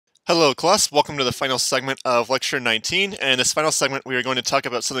Hello class, welcome to the final segment of lecture 19, and in this final segment we are going to talk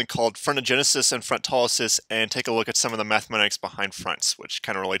about something called frontogenesis and frontolysis and take a look at some of the mathematics behind fronts, which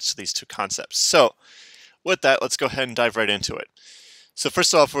kind of relates to these two concepts. So with that, let's go ahead and dive right into it. So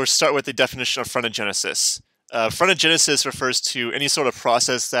first off, we'll start with the definition of frontogenesis. Frontogenesis refers to any sort of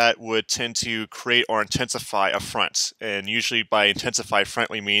process that would tend to create or intensify a front, and usually by intensify front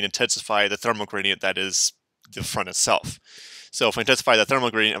we mean intensify the thermal gradient that is the front itself. So if we intensify the thermal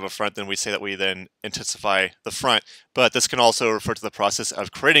gradient of a front, then we say that we then intensify the front. But this can also refer to the process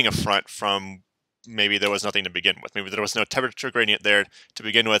of creating a front from maybe there was nothing to begin with. Maybe there was no temperature gradient there to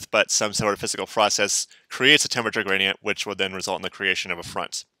begin with, but some sort of physical process creates a temperature gradient, which would then result in the creation of a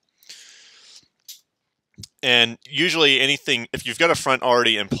front. And usually anything, if you've got a front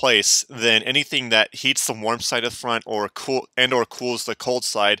already in place, then anything that heats the warm side of the front or cools the cold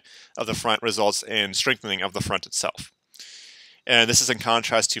side of the front results in strengthening of the front itself. And this is in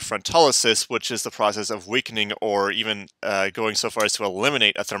contrast to frontolysis, which is the process of weakening or even going so far as to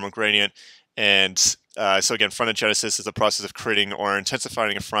eliminate a thermal gradient. And so again, frontogenesis is the process of creating or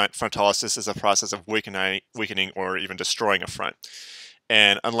intensifying a front. Frontolysis is a process of weakening or even destroying a front.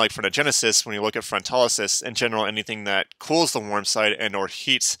 And unlike frontogenesis, when you look at frontolysis, in general, anything that cools the warm side and or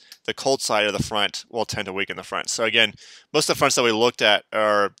heats the cold side of the front will tend to weaken the front. So again, most of the fronts that we looked at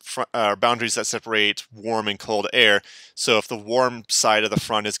are boundaries that separate warm and cold air. So if the warm side of the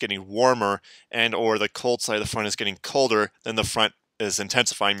front is getting warmer and or the cold side of the front is getting colder, then the front is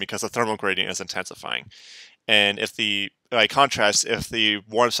intensifying because the thermal gradient is intensifying. And by contrast, if the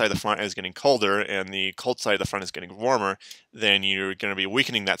warm side of the front is getting colder and the cold side of the front is getting warmer, then you're going to be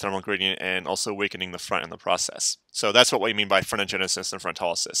weakening that thermal gradient and also weakening the front in the process. So that's what we mean by frontogenesis and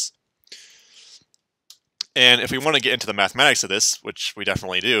frontolysis. And if we want to get into the mathematics of this, which we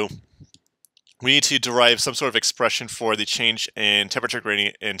definitely do, we need to derive some sort of expression for the change in temperature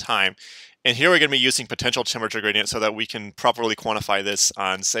gradient in time. And here we're going to be using potential temperature gradient so that we can properly quantify this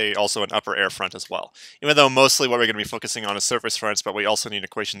on, say, also an upper air front as well. Even though mostly what we're going to be focusing on is surface fronts, but we also need an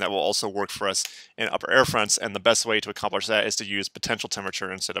equation that will also work for us in upper air fronts, and the best way to accomplish that is to use potential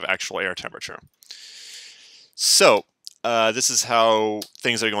temperature instead of actual air temperature. So this is how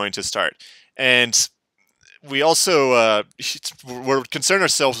things are going to start. And we also, we're concerned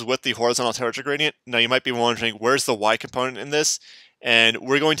ourselves with the horizontal temperature gradient. Now you might be wondering, where's the y component in this? And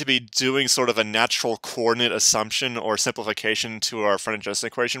we're going to be doing sort of a natural coordinate assumption or simplification to our Frontogenesis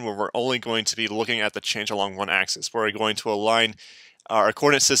equation where we're only going to be looking at the change along one axis. We're going to align our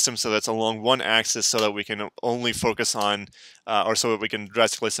coordinate system so that's along one axis so that we can only focus on, or so that we can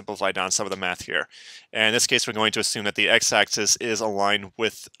drastically simplify down some of the math here. And in this case, we're going to assume that the x-axis is aligned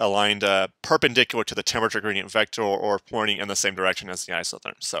perpendicular to the temperature gradient vector or pointing in the same direction as the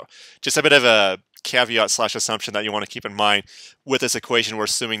isotherm. So just a bit of a caveat / assumption that you want to keep in mind with this equation. We're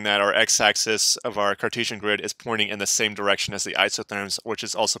assuming that our x-axis of our Cartesian grid is pointing in the same direction as the isotherms, which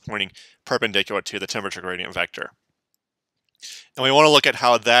is also pointing perpendicular to the temperature gradient vector. And we want to look at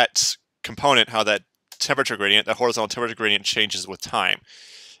how that component, how that temperature gradient, that horizontal temperature gradient changes with time.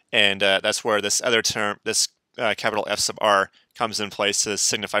 And that's where this other term, this capital F sub r, comes in place to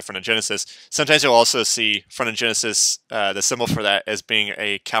signify frontogenesis. Sometimes you'll also see frontogenesis, the symbol for that as being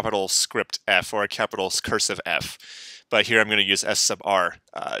a capital script F or a capital cursive F. But here I'm going to use S sub r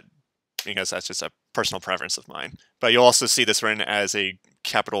because that's just a personal preference of mine. But you'll also see this written as a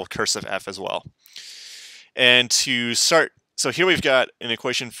capital cursive F as well. And to start, so here we've got an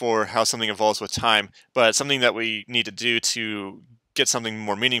equation for how something evolves with time, but something that we need to do to get something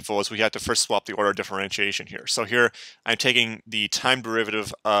more meaningful is we have to first swap the order of differentiation here. So here I'm taking the time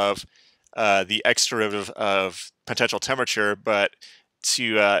derivative of the x derivative of potential temperature, but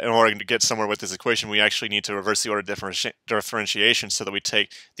in order to get somewhere with this equation, we actually need to reverse the order of differentiation so that we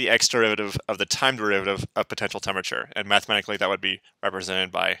take the x derivative of the time derivative of potential temperature. And mathematically that would be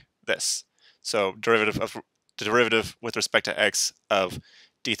represented by this. So the derivative with respect to x of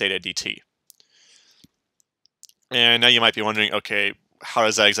d theta dt. And now you might be wondering, okay, how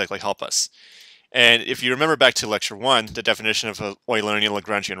does that exactly help us? And if you remember back to lecture 1, the definition of Eulerian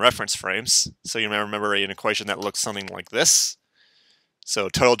Lagrangian reference frames, so you may remember an equation that looks something like this. So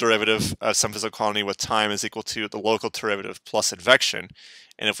total derivative of some physical quantity with time is equal to the local derivative plus advection.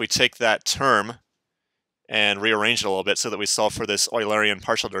 And if we take that term and rearrange it a little bit so that we solve for this Eulerian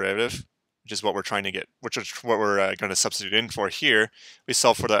partial derivative, which is what we're trying to get, which is what we're going to substitute in for here, we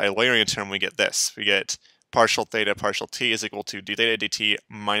solve for the Eulerian term, we get this. We get partial theta partial t is equal to d theta dt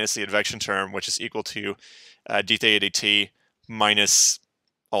minus the advection term, which is equal to d theta dt minus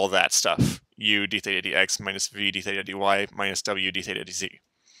all that stuff. U d theta dx minus v d theta dy minus w d theta dz.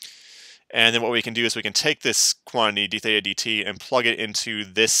 And then what we can do is we can take this quantity d theta dt and plug it into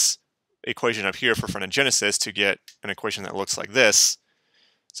this equation up here for frontogenesis to get an equation that looks like this.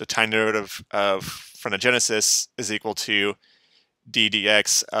 So time derivative of frontogenesis is equal to d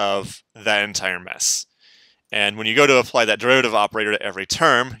dx of that entire mess. And when you go to apply that derivative operator to every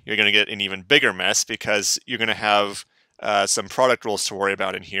term, you're going to get an even bigger mess because you're going to have some product rules to worry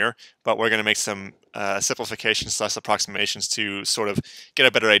about in here, but we're going to make some simplifications / approximations to sort of get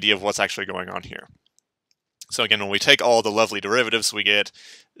a better idea of what's actually going on here. So again, when we take all the lovely derivatives, we get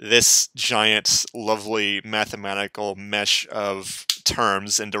this giant, lovely mathematical mesh of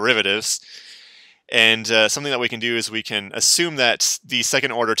terms and derivatives. And something that we can do is we can assume that the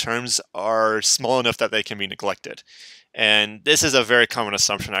second order terms are small enough that they can be neglected. And this is a very common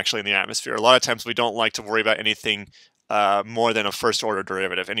assumption actually in the atmosphere. A lot of times we don't like to worry about anything more than a first order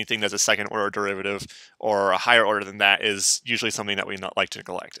derivative. Anything that's a second order derivative or a higher order than that is usually something that we not like to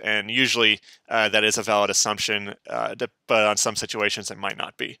neglect. And usually that is a valid assumption, but on some situations it might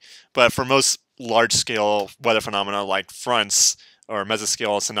not be. But for most large scale weather phenomena like fronts or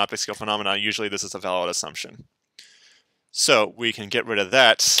mesoscale synoptic scale phenomena, usually this is a valid assumption. So we can get rid of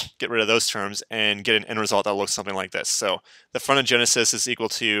that, get rid of those terms, and get an end result that looks something like this. So the frontogenesis is equal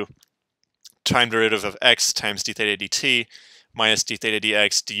to time derivative of x times d theta dt minus d theta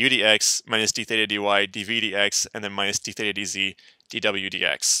dx du dx minus d theta dy dv dx, and then minus d theta dz dw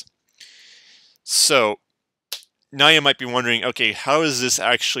dx. So now you might be wondering, okay, how does this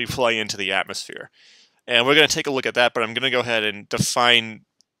actually play into the atmosphere? And we're going to take a look at that, but I'm going to go ahead and define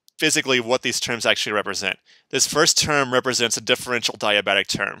physically what these terms actually represent. This first term represents a differential diabatic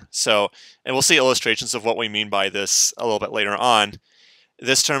term. So, and we'll see illustrations of what we mean by this a little bit later on.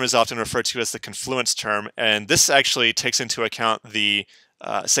 This term is often referred to as the confluence term, and this actually takes into account the,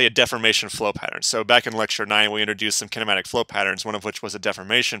 say, a deformation flow pattern. So back in lecture 9, we introduced some kinematic flow patterns, one of which was a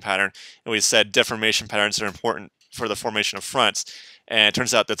deformation pattern, and we said deformation patterns are important for the formation of fronts. And it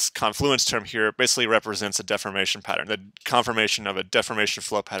turns out this confluence term here basically represents a deformation pattern, the conformation of a deformation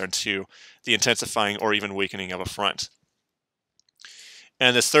flow pattern to the intensifying or even weakening of a front.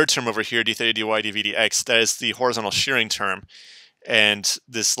 And this third term over here, d theta dy dv dx, that is the horizontal shearing term. And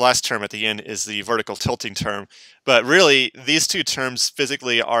this last term at the end is the vertical tilting term. But really, these two terms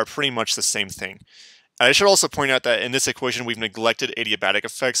physically are pretty much the same thing. I should also point out that in this equation, we've neglected adiabatic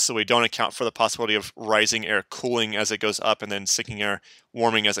effects, so we don't account for the possibility of rising air cooling as it goes up and then sinking air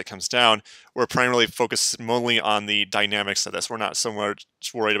warming as it comes down. We're primarily focused mainly on the dynamics of this. We're not so much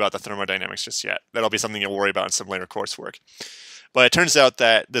worried about the thermodynamics just yet. That'll be something you'll worry about in some later coursework. But it turns out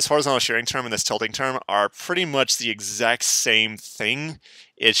that this horizontal shearing term and this tilting term are pretty much the exact same thing.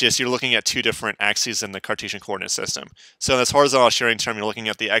 It's just you're looking at two different axes in the Cartesian coordinate system. So in this horizontal shearing term, you're looking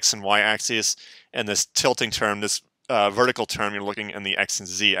at the x and y axes, and this tilting term, this vertical term, you're looking in the x and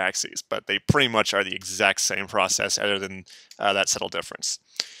z axes. But they pretty much are the exact same process other than that subtle difference.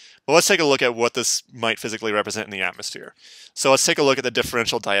 But let's take a look at what this might physically represent in the atmosphere. So let's take a look at the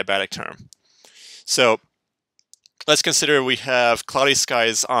differential diabatic term. So let's consider we have cloudy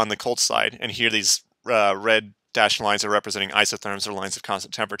skies on the cold side, and here these red dashed lines are representing isotherms or lines of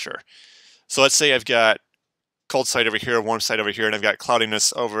constant temperature. So let's say I've got cold side over here, warm side over here, and I've got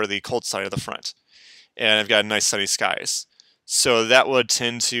cloudiness over the cold side of the front. And I've got nice sunny skies. So that would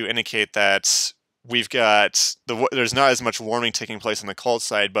tend to indicate that we've got, there's not as much warming taking place on the cold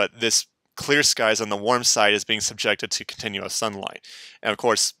side, but this clear skies on the warm side is being subjected to continuous sunlight. And of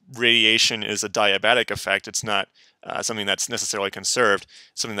course, radiation is a diabatic effect. It's not something that's necessarily conserved,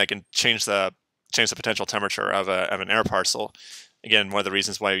 something that can change the potential temperature of an air parcel. Again, one of the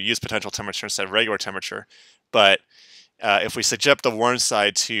reasons why we use potential temperature instead of regular temperature. But if we subject the warm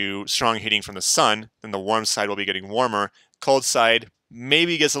side to strong heating from the sun, then the warm side will be getting warmer. Cold side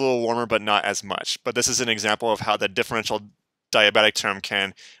maybe gets a little warmer, but not as much. But this is an example of how the differential diabatic term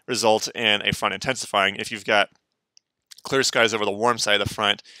can result in a front intensifying. If you've got clear skies over the warm side of the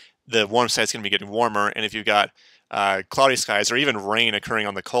front, the warm side is going to be getting warmer. And if you've got cloudy skies or even rain occurring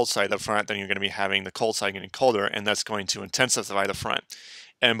on the cold side of the front, then you're going to be having the cold side getting colder, and that's going to intensify the front.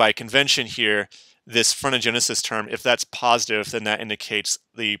 And by convention here, this frontogenesis term, if that's positive, then that indicates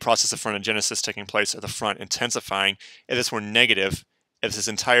the process of frontogenesis taking place at the front intensifying. If this were negative, if this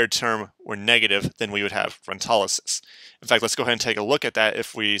entire term were negative, then we would have frontolysis. In fact, let's go ahead and take a look at that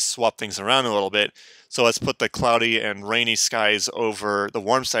if we swap things around a little bit. So let's put the cloudy and rainy skies over the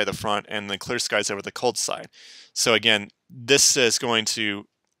warm side of the front and the clear skies over the cold side. So again, this is going to,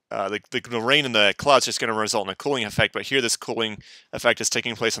 the rain and the clouds is going to result in a cooling effect, but here this cooling effect is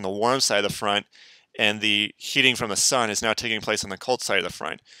taking place on the warm side of the front, and the heating from the sun is now taking place on the cold side of the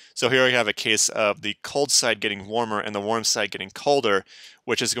front. So here we have a case of the cold side getting warmer and the warm side getting colder,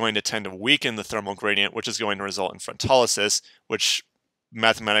 which is going to tend to weaken the thermal gradient, which is going to result in frontolysis, which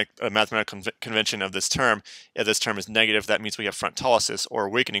mathematical convention of this term, if this term is negative, that means we have frontolysis or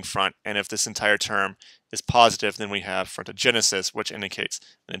weakening front, and if this entire term is positive, then we have frontogenesis, which indicates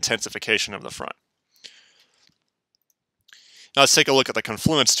an intensification of the front. Now let's take a look at the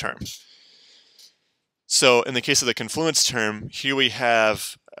confluence term. So in the case of the confluence term, here we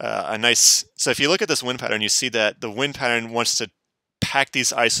have so if you look at this wind pattern, you see that the wind pattern wants to pack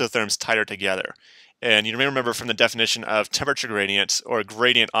these isotherms tighter together. And you may remember from the definition of temperature gradient or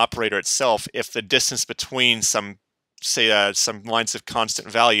gradient operator itself, if the distance between some lines of constant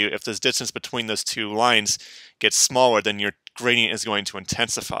value, if this distance between those two lines gets smaller, then your gradient is going to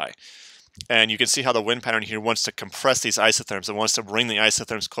intensify. And you can see how the wind pattern here wants to compress these isotherms. It wants to bring the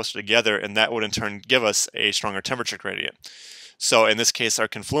isotherms closer together, and that would in turn give us a stronger temperature gradient. So in this case, our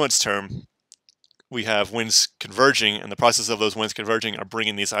confluence term, we have winds converging, and the process of those winds converging are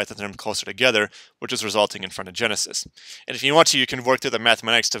bringing these isotherms closer together, which is resulting in frontogenesis. And if you want to, you can work through the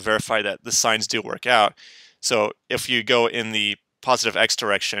mathematics to verify that the signs do work out. So if you go in the positive x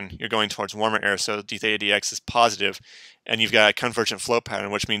direction, you're going towards warmer air, so d theta dx is positive, and you've got a convergent flow pattern,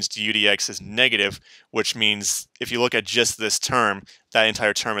 which means du dx is negative, which means if you look at just this term, that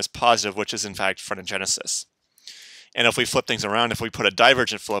entire term is positive, which is in fact frontogenesis. And if we flip things around, if we put a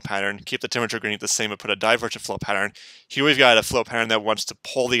divergent flow pattern, keep the temperature gradient the same, but put a divergent flow pattern, here we've got a flow pattern that wants to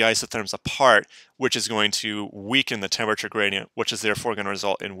pull the isotherms apart, which is going to weaken the temperature gradient, which is therefore going to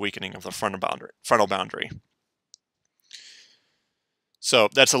result in weakening of the frontal boundary. So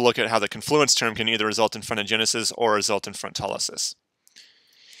that's a look at how the confluence term can either result in frontogenesis or result in frontolysis.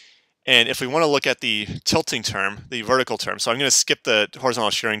 And if we want to look at the tilting term, the vertical term, so I'm going to skip the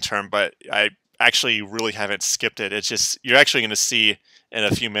horizontal shearing term, but I actually really haven't skipped it. It's just, you're actually going to see in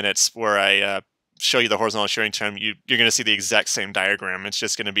a few minutes where I show you the horizontal shearing term, you're going to see the exact same diagram. It's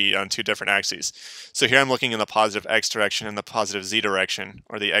just going to be on two different axes. So here I'm looking in the positive x direction and the positive z direction,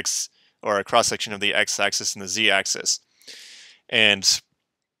 or the x, or a cross section of the x-axis and the z-axis. And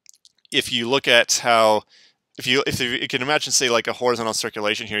if you look at how, if you can imagine, say, like a horizontal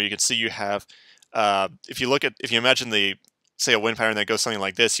circulation here, you can see you have, if you imagine say a wind pattern that goes something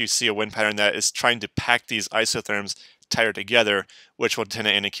like this, you see a wind pattern that is trying to pack these isotherms tighter together, which will tend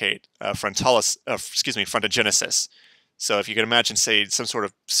to indicate frontogenesis. So if you can imagine, say, some sort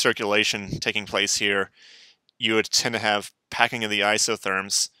of circulation taking place here, you would tend to have packing of the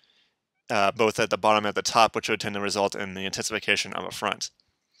isotherms both at the bottom and at the top, which would tend to result in the intensification of a front.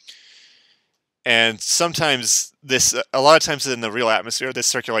 And sometimes a lot of times in the real atmosphere, this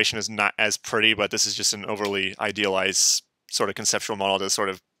circulation is not as pretty, but this is just an overly idealized sort of conceptual model to sort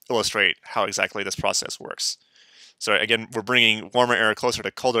of illustrate how exactly this process works. So again, we're bringing warmer air closer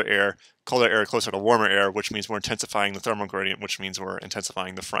to colder air closer to warmer air, which means we're intensifying the thermal gradient, which means we're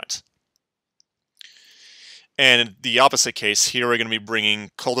intensifying the front. And in the opposite case, here we're going to be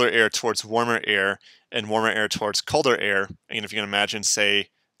bringing colder air towards warmer air and warmer air towards colder air. And if you can imagine, say,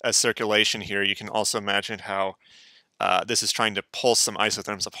 a circulation here, you can also imagine how this is trying to pull some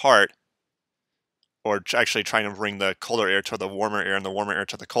isotherms apart, or actually trying to bring the colder air to the warmer air and the warmer air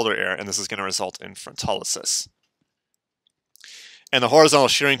to the colder air, and this is going to result in frontolysis. And the horizontal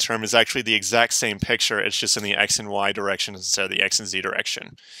shearing term is actually the exact same picture, it's just in the x and y direction instead of the x and z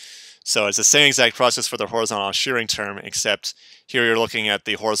direction. So it's the same exact process for the horizontal shearing term, except here you're looking at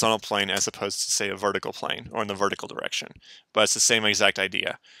the horizontal plane as opposed to, say, a vertical plane, or in the vertical direction. But it's the same exact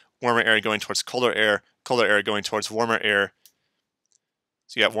idea. Warmer air going towards colder air going towards warmer air.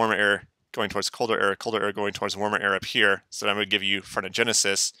 So you got warmer air going towards colder air going towards warmer air up here. So that would give you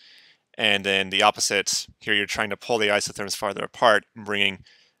frontogenesis. And then the opposite, here you're trying to pull the isotherms farther apart and bringing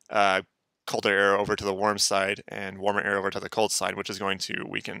colder air over to the warm side and warmer air over to the cold side, which is going to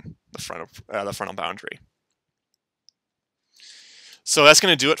weaken the frontal boundary. So that's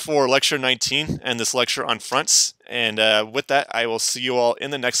going to do it for lecture 19 and this lecture on fronts. And with that, I will see you all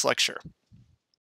in the next lecture.